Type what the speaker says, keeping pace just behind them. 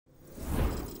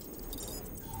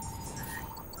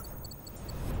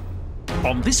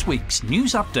On this week's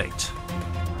news update,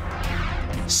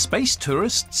 space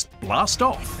tourists blast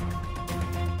off.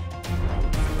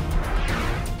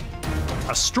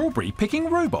 A strawberry picking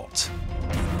robot.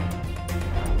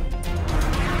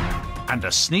 And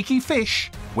a sneaky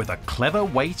fish with a clever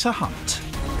way to hunt.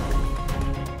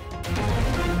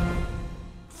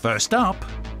 First up,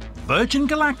 Virgin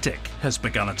Galactic has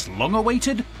begun its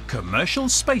long-awaited commercial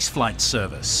spaceflight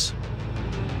service.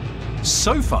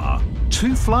 So far,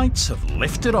 2 flights have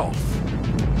lifted off.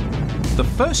 The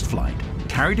first flight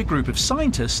carried a group of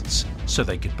scientists so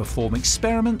they could perform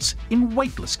experiments in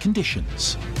weightless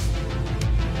conditions,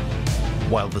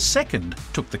 while the second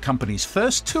took the company's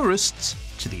first tourists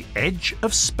to the edge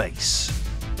of space.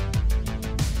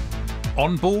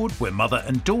 On board were mother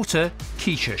and daughter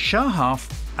Keisha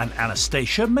Shahaf and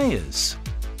Anastasia Mayers,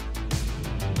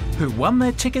 who won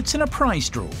their tickets in a prize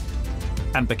draw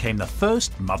and became the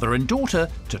first mother and daughter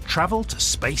to travel to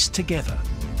space together.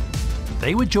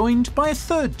 They were joined by a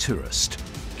third tourist,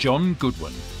 John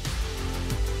Goodwin.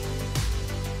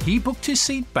 He booked his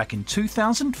seat back in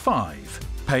 2005,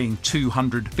 paying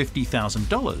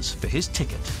 $250,000 for his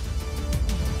ticket.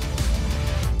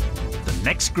 The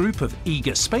next group of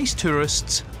eager space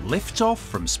tourists lifts off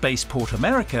from Spaceport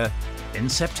America in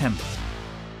September.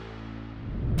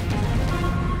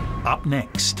 Up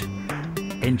next,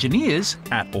 engineers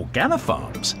at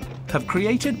Organofarms have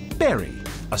created Berry,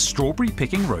 a strawberry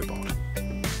picking robot.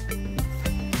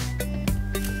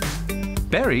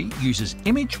 Berry uses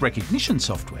image recognition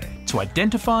software to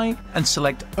identify and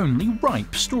select only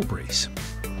ripe strawberries.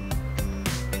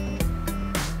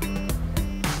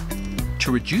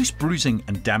 To reduce bruising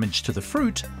and damage to the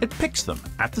fruit, it picks them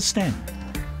at the stem.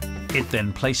 It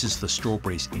then places the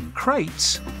strawberries in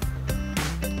crates,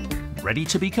 ready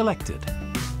to be collected.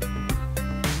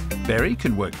 Berry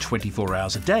can work 24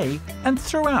 hours a day and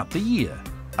throughout the year,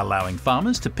 allowing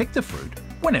farmers to pick the fruit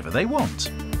whenever they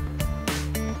want.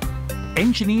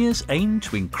 Engineers aim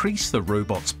to increase the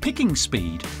robot's picking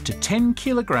speed to 10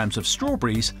 kilograms of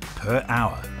strawberries per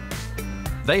hour.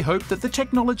 They hope that the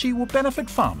technology will benefit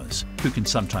farmers who can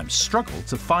sometimes struggle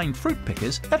to find fruit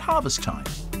pickers at harvest time.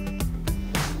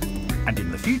 And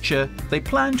in the future, they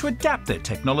plan to adapt their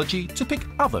technology to pick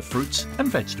other fruits and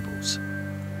vegetables.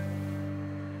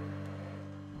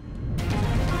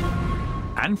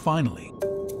 And finally,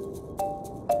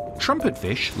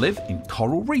 trumpetfish live in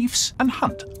coral reefs and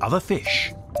hunt other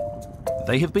fish.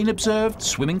 They have been observed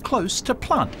swimming close to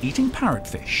plant-eating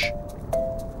parrotfish.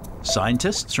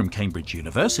 Scientists from Cambridge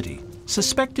University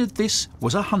suspected this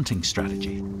was a hunting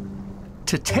strategy.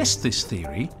 To test this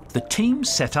theory, the team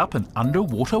set up an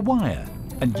underwater wire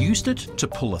and used it to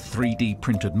pull a 3D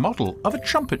printed model of a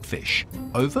trumpetfish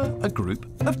over a group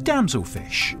of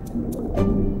damselfish.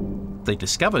 They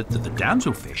discovered that the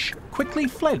damselfish quickly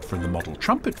fled from the model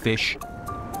trumpetfish,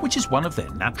 which is one of their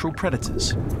natural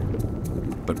predators.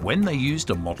 But when they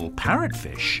used a model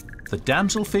parrotfish, the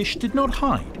damselfish did not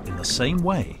hide in the same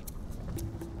way.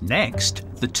 Next,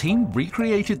 the team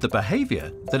recreated the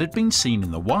behaviour that had been seen in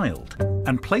the wild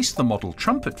and placed the model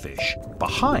trumpetfish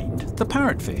behind the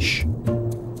parrotfish.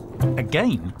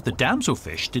 Again, the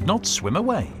damselfish did not swim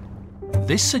away.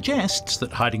 This suggests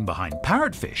that hiding behind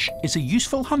parrotfish is a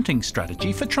useful hunting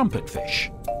strategy for trumpetfish.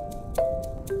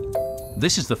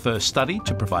 This is the first study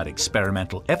to provide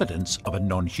experimental evidence of a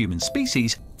non-human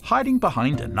species hiding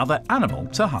behind another animal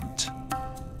to hunt.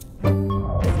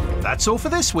 That's all for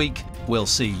this week. We'll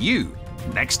see you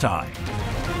next time.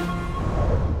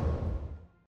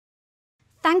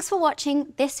 Thanks for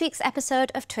watching this week's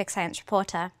episode of Twig Science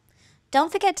Reporter.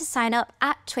 Don't forget to sign up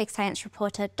at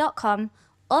twigsciencereporter.com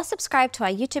or subscribe to our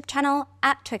YouTube channel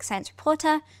at Twig Science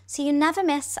Reporter so you never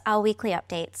miss our weekly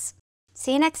updates.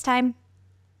 See you next time.